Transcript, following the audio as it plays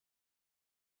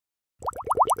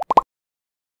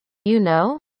you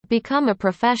know? Become a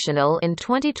professional in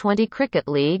Twenty20 Cricket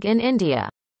League in India.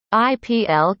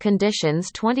 IPL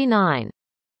Conditions 29.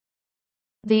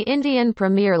 The Indian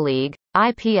Premier League,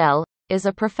 IPL, is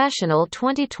a professional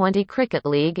Twenty20 cricket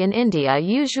league in India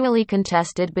usually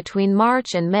contested between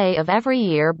March and May of every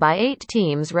year by 8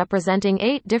 teams representing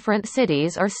 8 different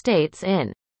cities or states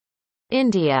in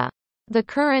India. The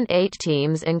current 8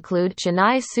 teams include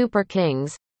Chennai Super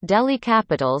Kings, Delhi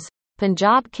Capitals,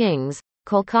 Punjab Kings,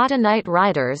 Kolkata Knight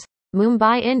Riders,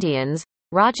 Mumbai Indians,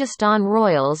 Rajasthan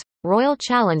Royals, Royal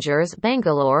Challengers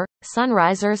Bangalore,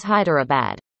 Sunrisers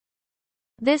Hyderabad.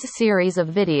 This series of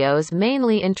videos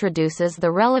mainly introduces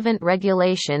the relevant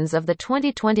regulations of the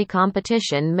Twenty20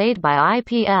 competition made by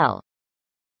IPL.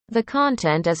 The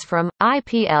content is from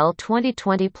IPL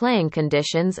 2020 Playing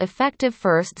Conditions effective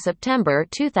 1 September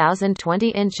 2020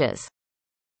 inches.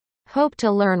 Hope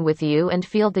to learn with you and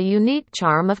feel the unique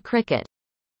charm of cricket.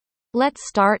 Let's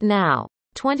start now.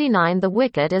 29 The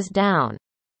wicket is down.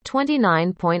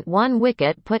 29.1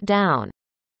 Wicket put down.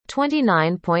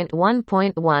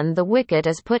 29.1.1 The wicket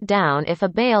is put down if a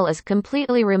bail is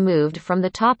completely removed from the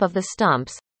top of the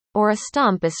stumps, or a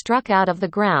stump is struck out of the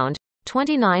ground.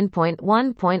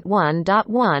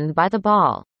 29.1.1.1 by the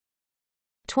ball.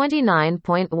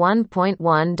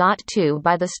 29.1.1.2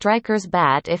 by the striker's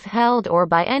bat if held or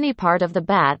by any part of the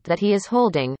bat that he is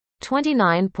holding.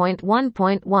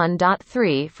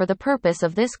 29.1.1.3 for the purpose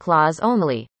of this clause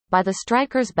only, by the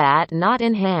striker's bat not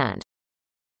in hand,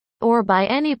 or by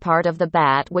any part of the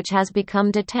bat which has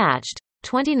become detached.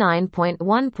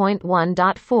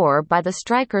 29.1.1.4 by the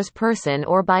striker's person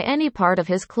or by any part of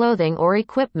his clothing or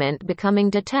equipment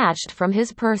becoming detached from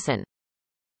his person.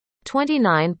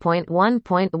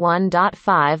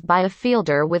 29.1.1.5 by a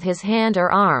fielder with his hand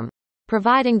or arm,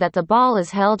 providing that the ball is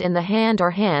held in the hand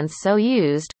or hands so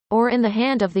used, or in the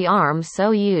hand of the arm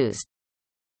so used.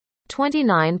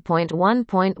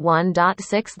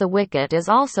 29.1.1.6 The wicket is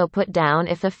also put down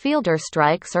if a fielder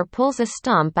strikes or pulls a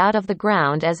stump out of the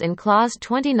ground as in clause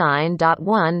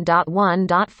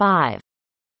 29.1.1.5.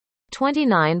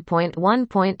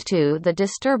 29.1.2 The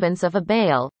disturbance of a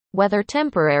bail, whether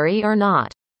temporary or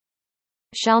not,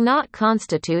 shall not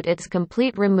constitute its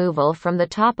complete removal from the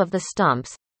top of the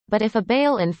stumps, but if a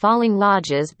bail in falling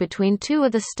lodges between two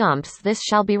of the stumps this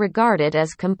shall be regarded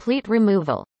as complete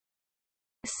removal.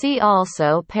 See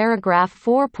also paragraph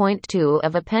 4.2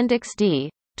 of Appendix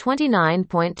D,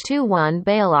 29.21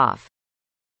 Bail off.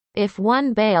 If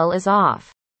one bail is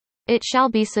off, it shall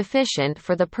be sufficient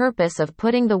for the purpose of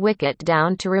putting the wicket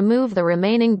down to remove the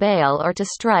remaining bail or to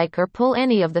strike or pull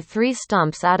any of the 3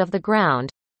 stumps out of the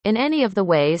ground, in any of the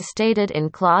ways stated in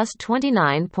clause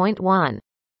 29.1.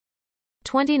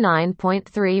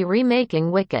 29.3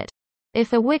 Remaking wicket.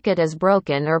 If a wicket is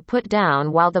broken or put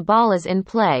down while the ball is in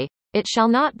play, it shall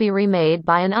not be remade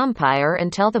by an umpire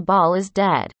until the ball is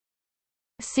dead.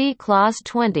 See clause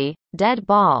 20, dead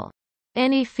ball.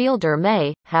 Any fielder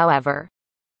may, however,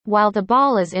 while the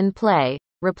ball is in play,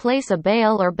 replace a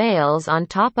bail or bails on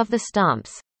top of the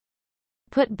stumps.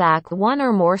 Put back one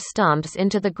or more stumps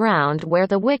into the ground where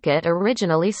the wicket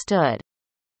originally stood.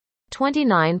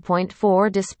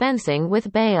 29.4 Dispensing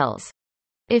with bails.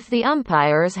 If the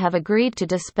umpires have agreed to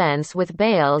dispense with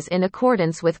bails in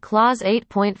accordance with clause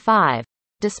 8.5,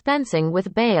 dispensing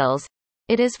with bails,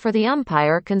 it is for the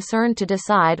umpire concerned to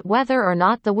decide whether or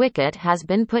not the wicket has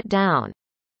been put down.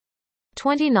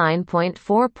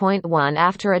 29.4.1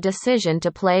 After a decision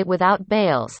to play without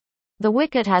bails, the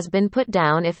wicket has been put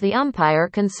down if the umpire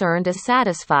concerned is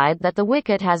satisfied that the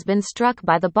wicket has been struck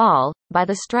by the ball, by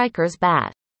the striker's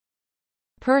bat,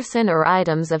 person or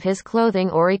items of his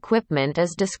clothing or equipment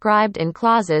as described in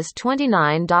clauses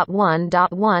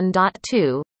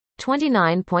 29.1.1.2,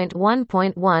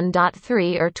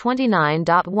 29.1.1.3 or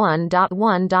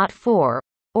 29.1.1.4,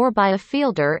 or by a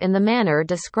fielder in the manner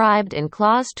described in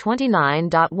clause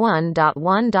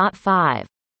 29.1.1.5.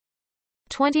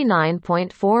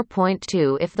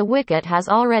 29.4.2 If the wicket has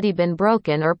already been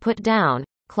broken or put down,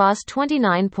 clause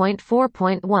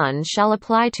 29.4.1 shall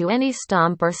apply to any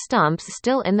stump or stumps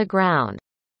still in the ground.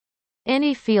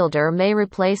 Any fielder may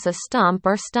replace a stump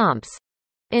or stumps.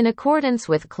 In accordance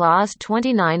with clause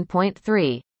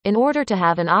 29.3, in order to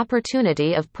have an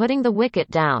opportunity of putting the wicket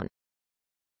down.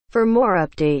 For more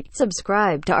updates,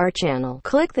 subscribe to our channel,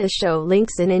 click the show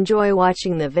links and enjoy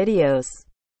watching the videos.